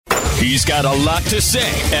He's got a lot to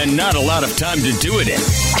say and not a lot of time to do it in.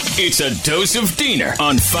 It's a dose of Diener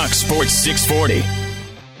on Fox Sports 640.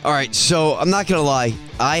 All right, so I'm not going to lie.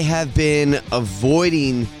 I have been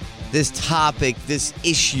avoiding this topic, this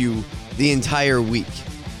issue, the entire week.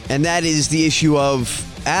 And that is the issue of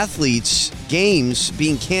athletes, games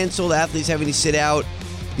being canceled, athletes having to sit out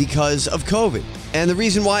because of COVID. And the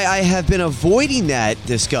reason why I have been avoiding that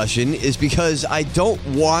discussion is because I don't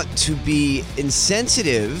want to be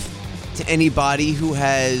insensitive to anybody who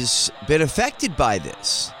has been affected by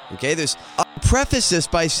this. Okay, I'll preface this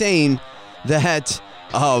by saying that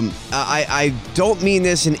I don't mean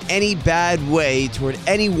this in any bad way toward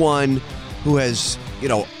anyone who has,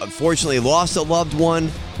 unfortunately lost a loved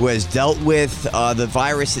one, who has dealt with the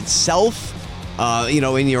virus itself,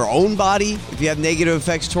 in your own body, if you have negative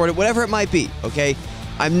effects toward it, whatever it might be, okay?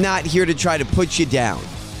 I'm not here to try to put you down.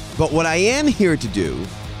 But what I am here to do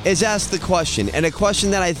is ask the question, and a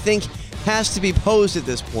question that I think has to be posed at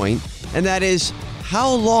this point, and that is,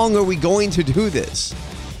 how long are we going to do this?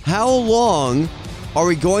 How long are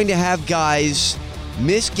we going to have guys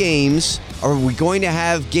miss games? Are we going to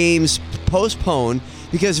have games postponed?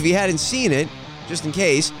 Because if you hadn't seen it, just in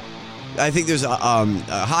case, I think there's a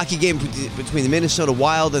hockey game between the Minnesota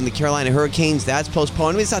Wild and the Carolina Hurricanes. That's postponed.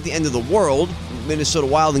 I mean, it's not the end of the world, Minnesota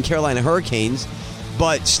Wild and Carolina Hurricanes,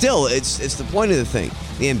 but still, it's the point of the thing.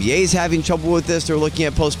 The NBA is having trouble with this. They're looking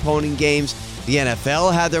at postponing games. The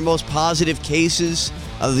NFL had their most positive cases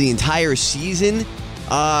of the entire season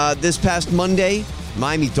this past Monday.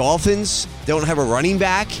 Miami Dolphins don't have a running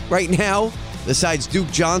back right now, besides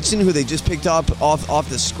Duke Johnson, who they just picked up off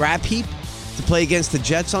the scrap heap to play against the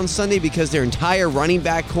Jets on Sunday because their entire running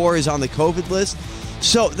back core is on the COVID list.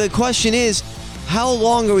 So the question is, how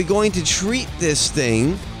long are we going to treat this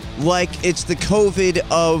thing like it's the COVID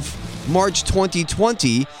of March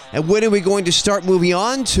 2020? And when are we going to start moving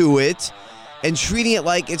on to it and treating it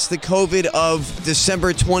like it's the COVID of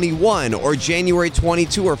December 21 or January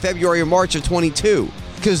 22 or February or March of 22?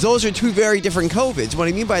 Because those are two very different COVIDs. What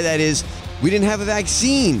I mean by that is, we didn't have a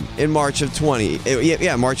vaccine in March of 20.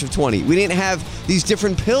 March of 20. We didn't have these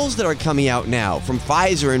different pills that are coming out now from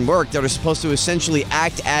Pfizer and Merck that are supposed to essentially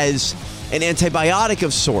act as an antibiotic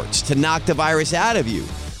of sorts to knock the virus out of you.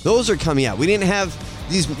 Those are coming out. We didn't have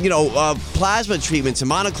these, plasma treatments and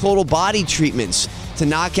monoclonal body treatments to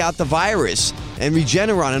knock out the virus and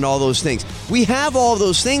Regeneron and all those things. We have all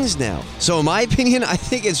those things now. So in my opinion, I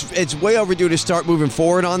think it's way overdue to start moving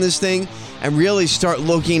forward on this thing and really start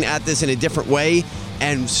looking at this in a different way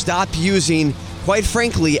and stop using, quite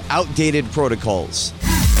frankly, outdated protocols.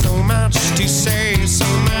 So much to say, so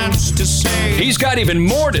much to say. He's got even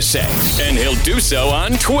more to say, and he'll do so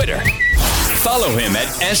on Twitter. Follow him at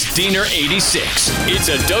SDiener86. It's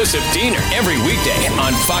a dose of Diener every weekday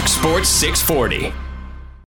on Fox Sports 640.